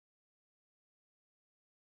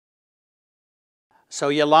So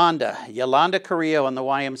Yolanda Carrillo and the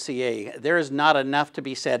YMCA, there is not enough to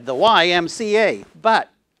be said. The YMCA, but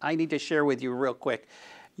I need to share with you real quick.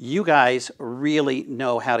 You guys really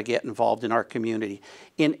know how to get involved in our community.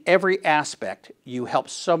 In every aspect, you help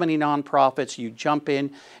so many nonprofits, you jump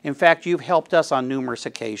in. In fact, you've helped us on numerous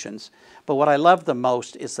occasions. But what I love the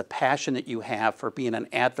most is the passion that you have for being an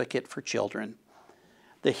advocate for children.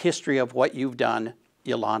 The history of what you've done,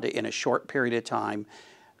 Yolanda, in a short period of time,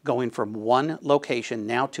 going from one location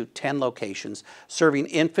now to 10 locations, serving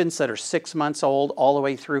infants that are 6 months old all the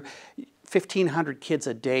way through 1,500 kids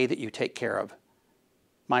a day that you take care of.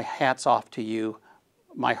 My hat's off to you.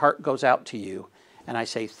 My heart goes out to you. And I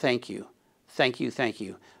say thank you, thank you, thank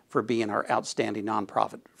you for being our outstanding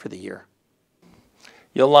nonprofit for the year.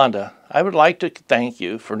 Yolanda, I would like to thank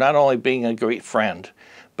you for not only being a great friend,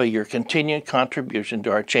 but your continued contribution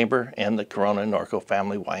to our chamber and the Corona-Norco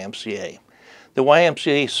Family YMCA. The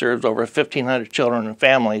YMCA serves over 1,500 children and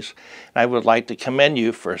families, and I would like to commend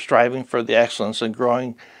you for striving for the excellence in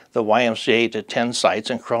growing the YMCA to 10 sites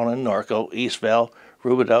in Corona-Norco, Eastvale,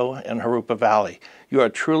 Rubidoux, and Jurupa Valley. You are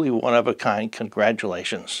truly one of a kind.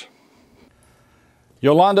 Congratulations.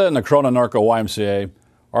 Yolanda and the Corona-Norco YMCA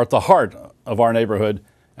are at the heart of our neighborhood,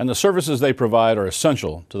 and the services they provide are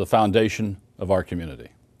essential to the foundation of our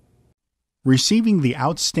community. Receiving the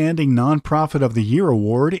Outstanding Nonprofit of the Year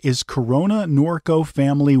award is Corona-Norco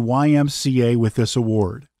Family YMCA with this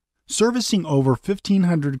award. Servicing over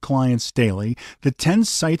 1,500 clients daily, the 10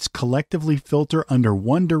 sites collectively filter under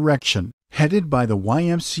one direction, headed by the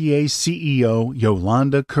YMCA CEO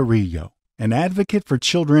Yolanda Carrillo. An advocate for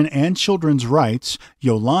children and children's rights,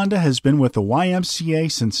 Yolanda has been with the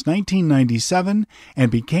YMCA since 1997 and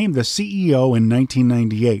became the CEO in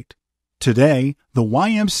 1998. Today, the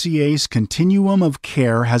YMCA's continuum of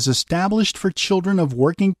care has established for children of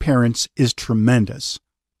working parents is tremendous.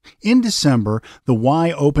 In December, the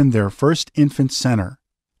Y opened their first infant center.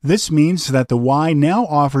 This means that the Y now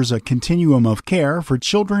offers a continuum of care for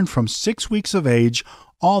children from 6 weeks of age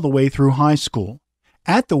all the way through high school.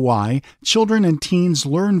 At the Y, children and teens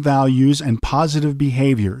learn values and positive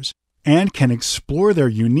behaviors and can explore their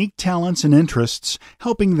unique talents and interests,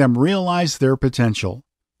 helping them realize their potential.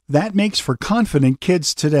 That makes for confident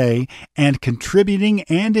kids today and contributing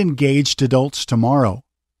and engaged adults tomorrow.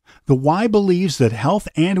 The Y believes that health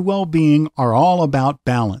and well-being are all about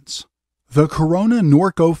balance. The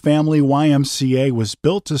Corona-Norco Family YMCA was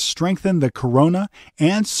built to strengthen the Corona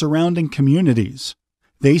and surrounding communities.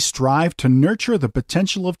 They strive to nurture the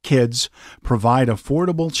potential of kids, provide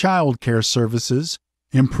affordable child care services,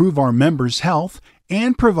 improve our members' health,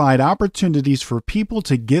 and provide opportunities for people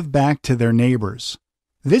to give back to their neighbors.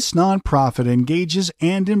 This nonprofit engages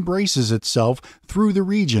and embraces itself through the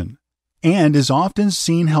region and is often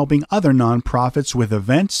seen helping other nonprofits with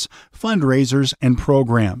events, fundraisers, and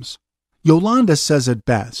programs. Yolanda says it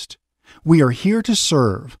best, "We are here to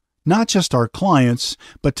serve, not just our clients,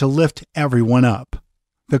 but to lift everyone up."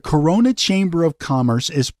 The Corona Chamber of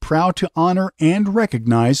Commerce is proud to honor and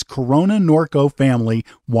recognize Corona-Norco Family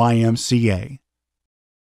YMCA.